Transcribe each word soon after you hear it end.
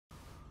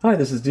Hi,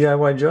 this is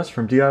DIYJust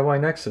from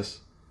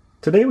DIYNexus.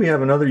 Today we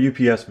have another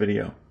UPS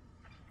video.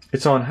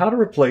 It's on how to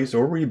replace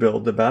or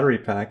rebuild the battery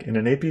pack in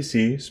an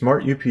APC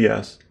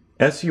SmartUPS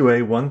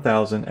SUA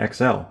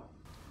 1000XL.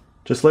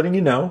 Just letting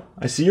you know,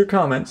 I see your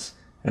comments,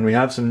 and we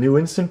have some new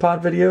Instant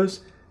Pot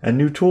videos and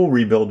new tool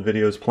rebuild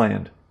videos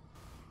planned.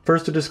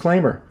 First, a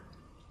disclaimer.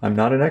 I'm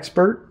not an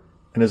expert,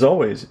 and as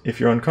always,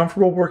 if you're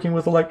uncomfortable working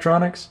with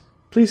electronics,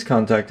 please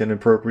contact an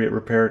appropriate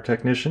repair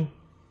technician.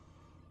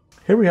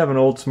 Here we have an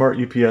old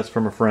SmartUPS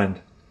from a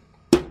friend.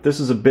 This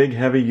is a big,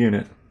 heavy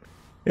unit.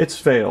 It's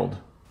failed.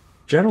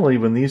 Generally,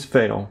 when these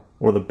fail,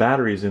 or the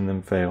batteries in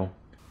them fail,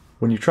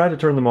 when you try to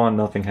turn them on,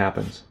 nothing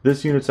happens.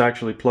 This unit's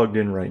actually plugged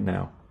in right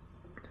now.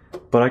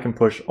 But I can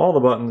push all the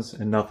buttons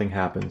and nothing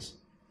happens.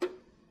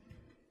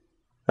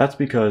 That's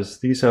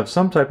because these have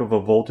some type of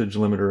a voltage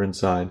limiter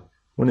inside.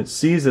 When it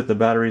sees that the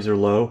batteries are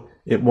low,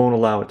 it won't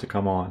allow it to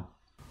come on.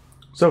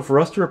 So for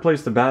us to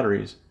replace the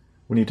batteries,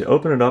 we need to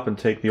open it up and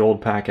take the old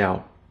pack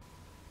out.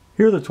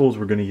 Here are the tools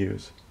we're going to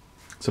use.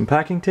 Some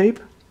packing tape,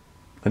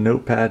 a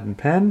notepad and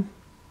pen,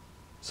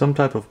 some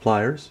type of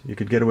pliers. You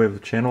could get away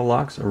with channel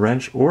locks, a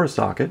wrench, or a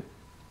socket,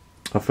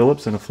 a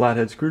phillips and a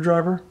flathead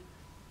screwdriver,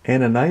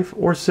 and a knife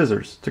or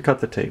scissors to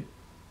cut the tape.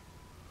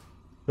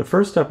 The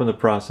first step in the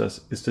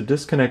process is to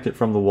disconnect it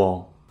from the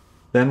wall.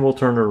 Then we'll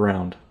turn it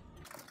around.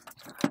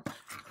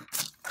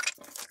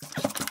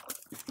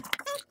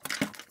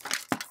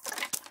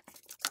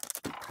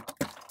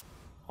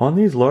 On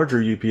these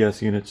larger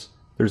UPS units,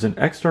 there's an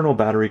external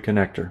battery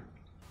connector.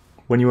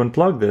 When you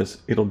unplug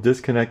this, it'll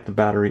disconnect the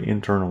battery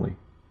internally.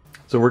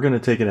 So we're going to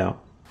take it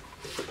out.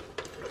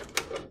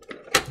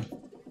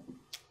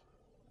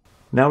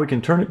 Now we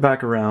can turn it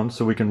back around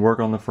so we can work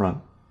on the front.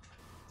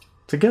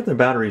 To get the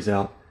batteries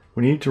out,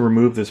 we need to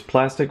remove this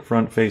plastic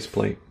front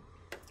faceplate.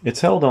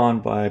 It's held on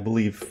by, I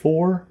believe,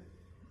 4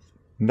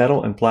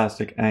 metal and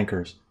plastic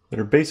anchors that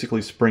are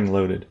basically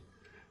spring-loaded.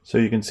 So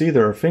you can see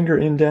there are finger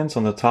indents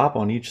on the top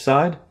on each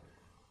side.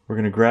 We're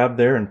going to grab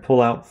there and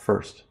pull out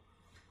first.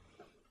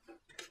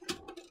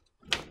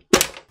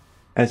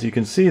 As you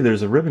can see,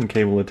 there's a ribbon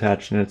cable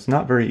attached and it's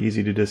not very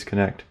easy to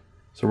disconnect.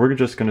 So we're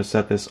just going to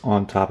set this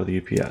on top of the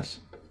UPS.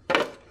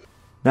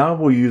 Now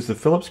we'll use the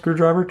phillips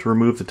screwdriver to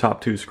remove the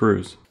top 2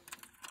 screws.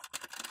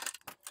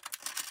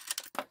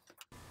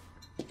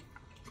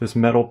 This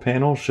metal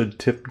panel should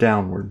tip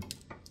downward.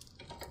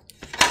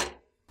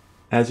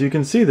 As you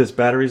can see, this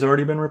battery's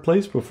already been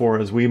replaced before,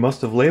 as we must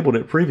have labeled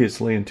it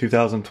previously in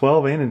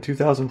 2012 and in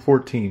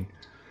 2014.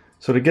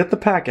 So to get the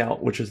pack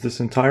out, which is this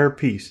entire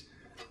piece,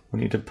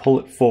 we need to pull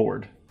it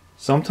forward.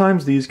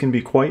 Sometimes these can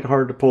be quite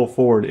hard to pull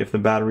forward if the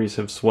batteries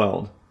have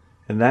swelled.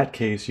 In that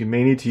case, you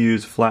may need to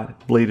use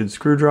flat-bladed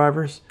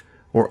screwdrivers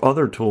or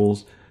other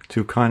tools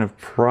to kind of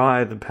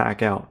pry the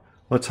pack out.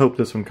 Let's hope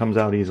this one comes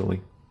out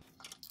easily.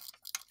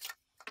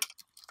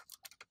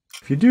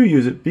 If you do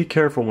use it, be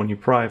careful when you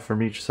pry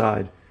from each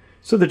side,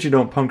 so that you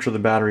don't puncture the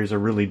batteries or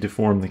really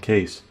deform the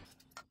case.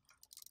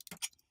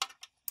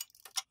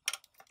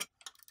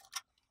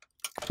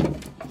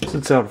 Since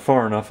it's out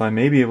far enough, I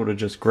may be able to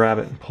just grab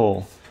it and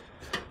pull.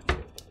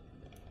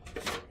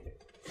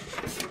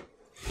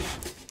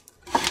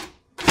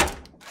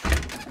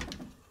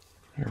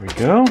 There we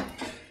go.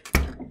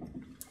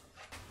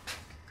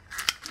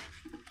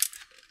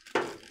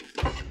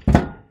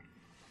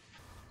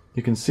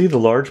 You can see the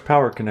large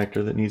power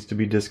connector that needs to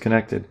be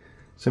disconnected.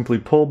 Simply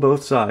pull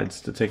both sides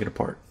to take it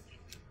apart.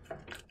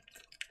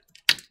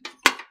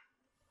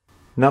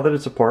 Now that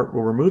it's apart,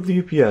 we'll remove the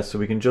UPS so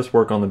we can just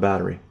work on the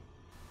battery.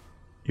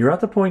 You're at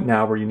the point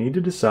now where you need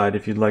to decide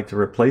if you'd like to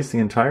replace the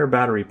entire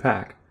battery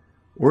pack,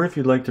 or if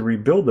you'd like to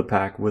rebuild the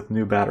pack with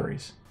new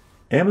batteries.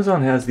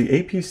 Amazon has the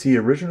APC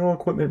Original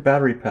Equipment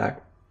Battery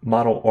Pack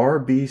model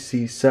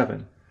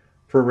RBC7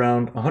 for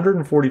around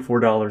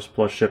 $144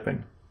 plus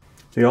shipping.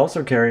 They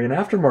also carry an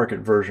aftermarket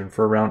version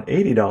for around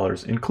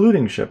 $80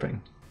 including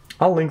shipping.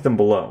 I'll link them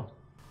below.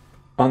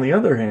 On the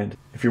other hand,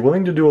 if you're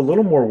willing to do a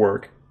little more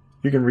work,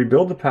 you can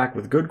rebuild the pack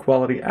with good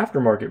quality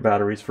aftermarket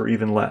batteries for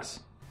even less.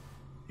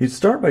 You'd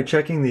start by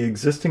checking the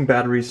existing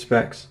battery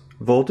specs,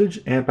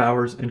 voltage, amp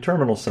hours, and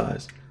terminal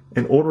size,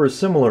 and order a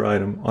similar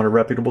item on a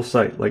reputable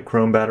site like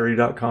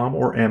chromebattery.com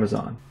or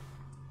Amazon.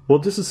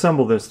 We'll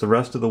disassemble this the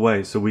rest of the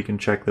way so we can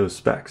check those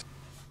specs.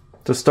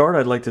 To start,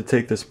 I'd like to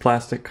take this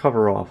plastic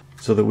cover off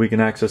so that we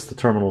can access the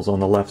terminals on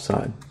the left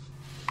side.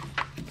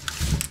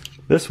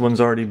 This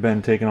one's already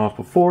been taken off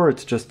before,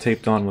 it's just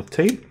taped on with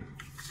tape.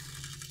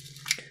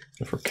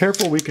 If we're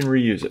careful, we can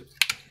reuse it.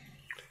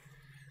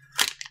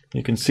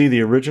 You can see the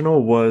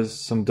original was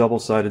some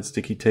double-sided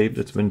sticky tape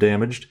that's been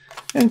damaged,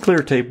 and clear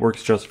tape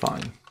works just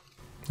fine.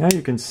 Now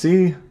you can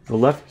see the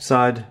left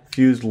side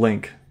fused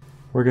link.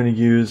 We're going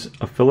to use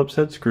a Phillips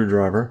head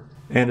screwdriver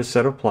and a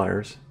set of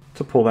pliers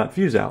to pull that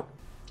fuse out.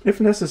 If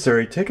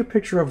necessary, take a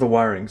picture of the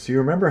wiring so you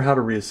remember how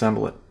to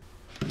reassemble it.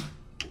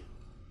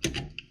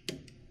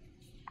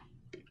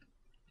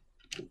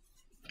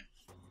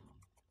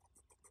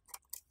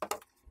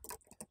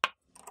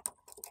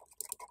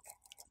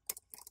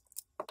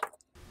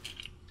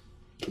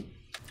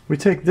 We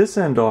take this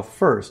end off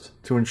first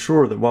to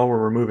ensure that while we're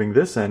removing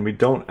this end, we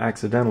don't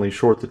accidentally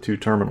short the two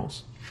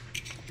terminals.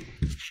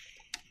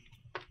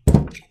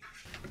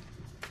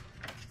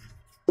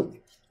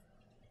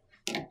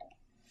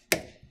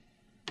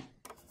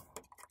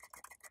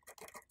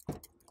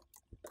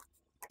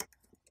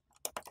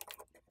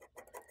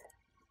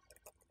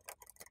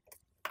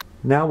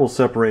 Now we'll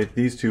separate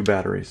these two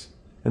batteries.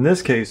 In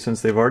this case,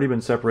 since they've already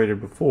been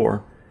separated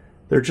before,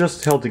 they're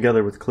just held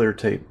together with clear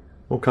tape.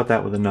 We'll cut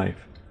that with a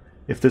knife.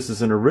 If this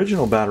is an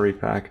original battery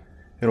pack,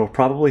 it'll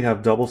probably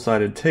have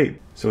double-sided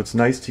tape, so it's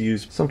nice to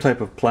use some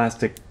type of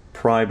plastic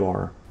pry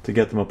bar to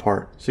get them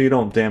apart so you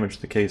don't damage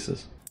the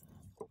cases.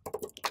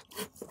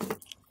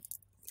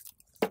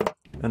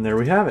 And there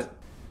we have it.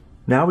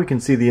 Now we can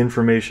see the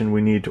information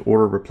we need to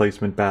order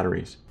replacement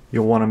batteries.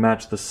 You'll want to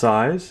match the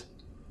size,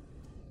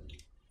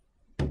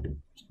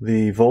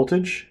 the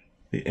voltage,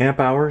 the amp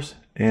hours,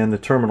 and the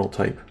terminal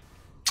type.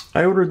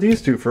 I ordered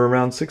these two for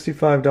around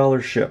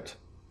 $65 shipped.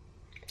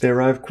 They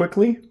arrive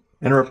quickly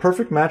and are a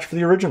perfect match for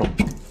the original.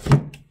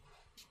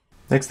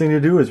 Next thing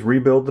to do is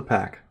rebuild the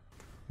pack.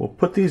 We'll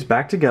put these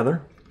back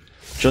together,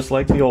 just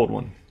like the old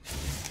one.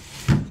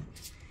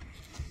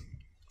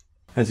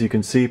 As you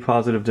can see,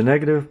 positive to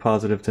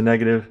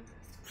negative,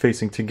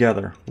 facing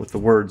together with the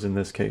words in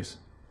this case.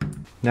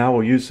 Now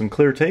we'll use some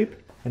clear tape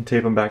and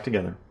tape them back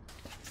together.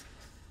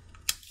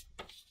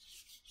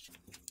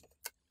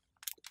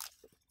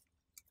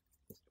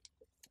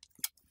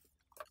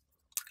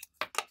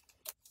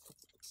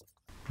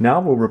 Now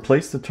we'll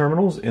replace the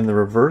terminals in the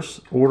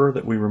reverse order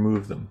that we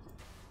removed them.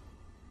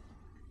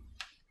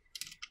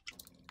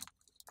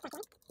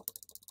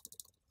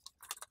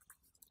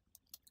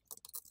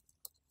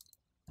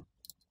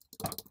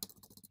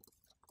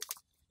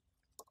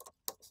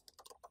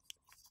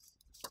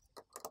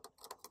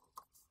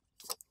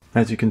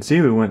 As you can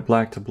see, we went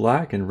black to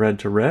black and red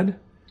to red.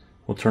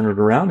 We'll turn it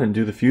around and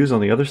do the fuse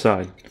on the other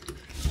side.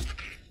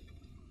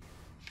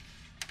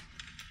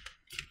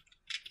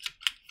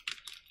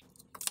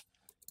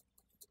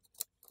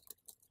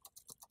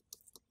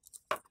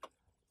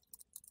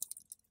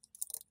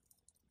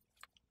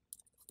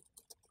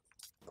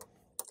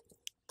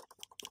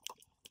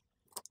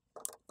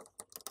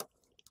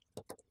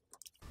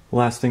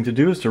 Last thing to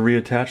do is to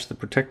reattach the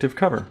protective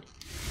cover.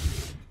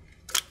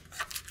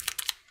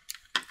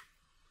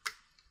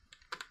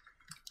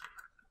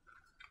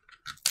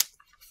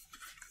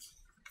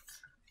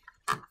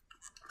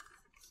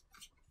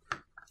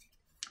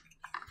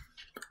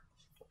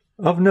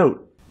 Of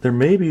note, there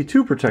may be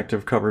two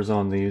protective covers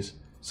on these.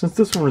 Since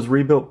this one was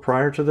rebuilt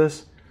prior to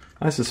this,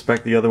 I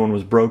suspect the other one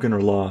was broken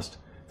or lost.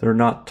 They're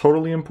not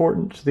totally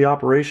important to the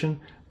operation,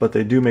 but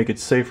they do make it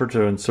safer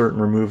to insert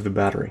and remove the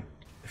battery.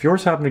 If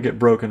yours happen to get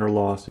broken or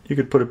lost, you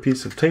could put a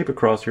piece of tape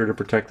across here to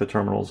protect the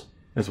terminals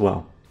as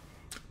well.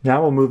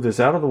 Now we'll move this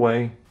out of the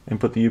way and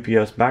put the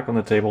UPS back on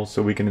the table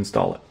so we can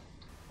install it.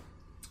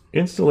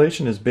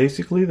 Installation is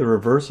basically the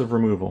reverse of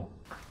removal.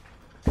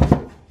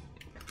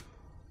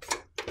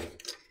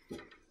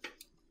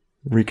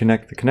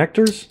 Reconnect the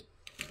connectors,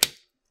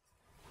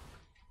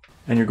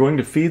 and you're going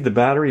to feed the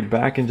battery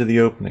back into the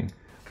opening.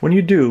 When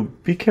you do,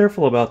 be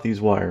careful about these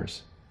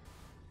wires.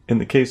 In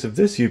the case of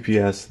this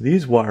UPS,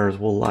 these wires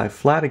will lie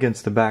flat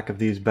against the back of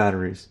these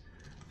batteries.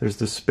 There's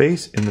the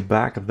space in the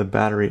back of the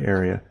battery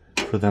area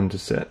for them to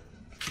sit.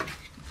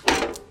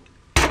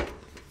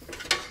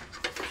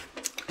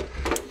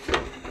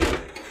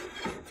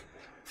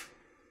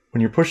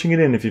 When you're pushing it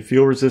in, if you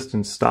feel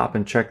resistance, stop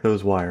and check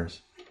those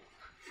wires.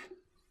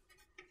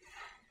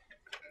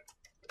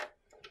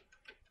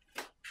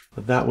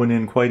 But that went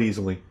in quite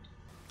easily.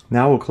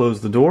 Now we'll close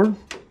the door,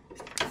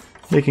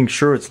 making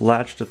sure it's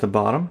latched at the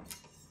bottom,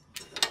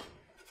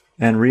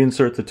 and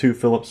reinsert the two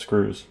Phillips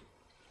screws.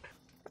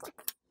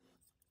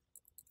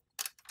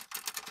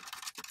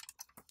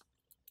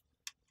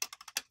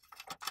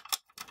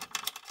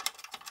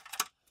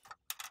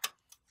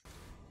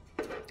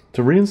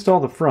 To reinstall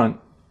the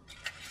front,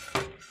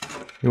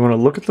 you want to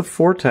look at the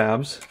four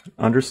tabs,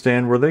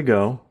 understand where they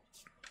go,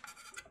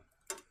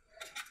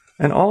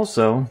 and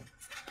also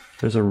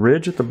there's a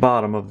ridge at the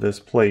bottom of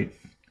this plate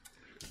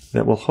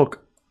that will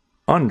hook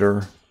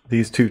under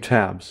these two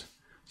tabs.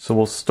 So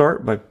we'll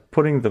start by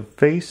putting the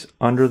face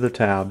under the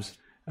tabs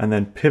and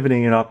then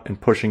pivoting it up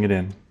and pushing it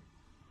in.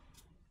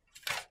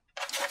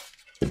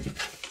 There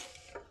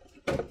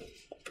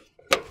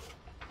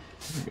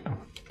we go.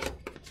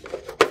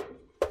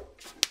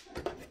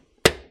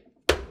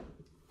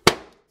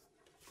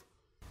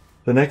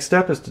 The next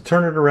step is to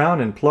turn it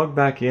around and plug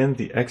back in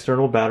the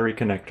external battery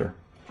connector.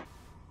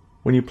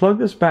 When you plug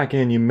this back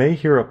in, you may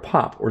hear a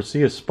pop or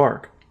see a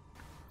spark.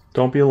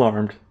 Don't be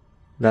alarmed,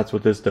 that's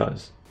what this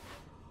does.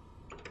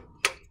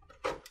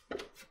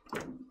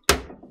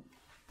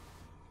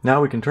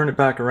 Now we can turn it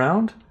back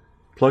around,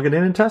 plug it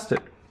in and test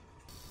it.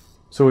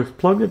 So we've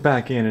plugged it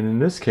back in, and in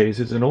this case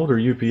it's an older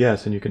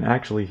UPS and you can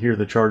actually hear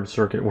the charge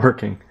circuit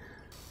working.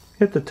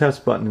 Hit the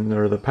test button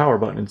or the power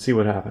button and see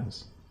what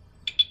happens.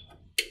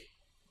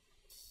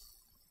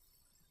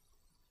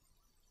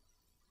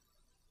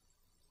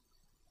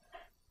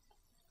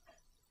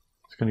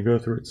 going to go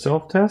through its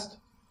self-test.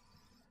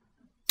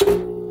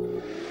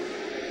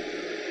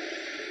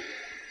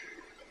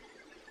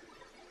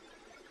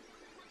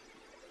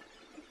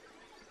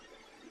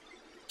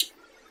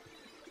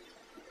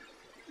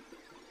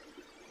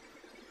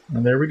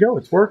 And there we go,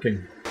 it's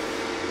working.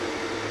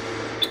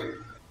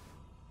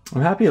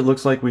 I'm happy it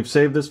looks like we've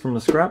saved this from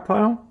the scrap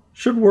pile.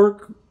 Should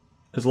work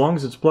as long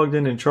as it's plugged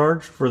in and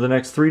charged for the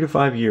next 3 to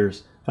 5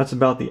 years. That's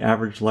about the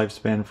average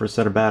lifespan for a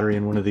set of battery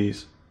in one of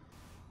these.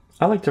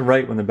 I like to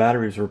write when the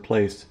battery is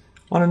replaced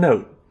on a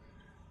note,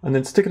 and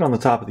then stick it on the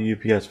top of the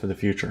UPS for the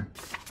future.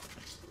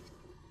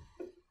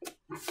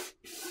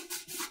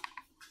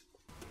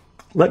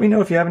 Let me know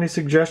if you have any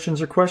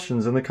suggestions or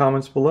questions in the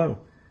comments below.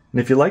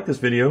 And if you like this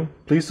video,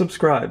 please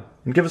subscribe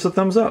and give us a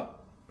thumbs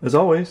up. As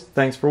always,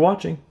 thanks for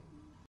watching.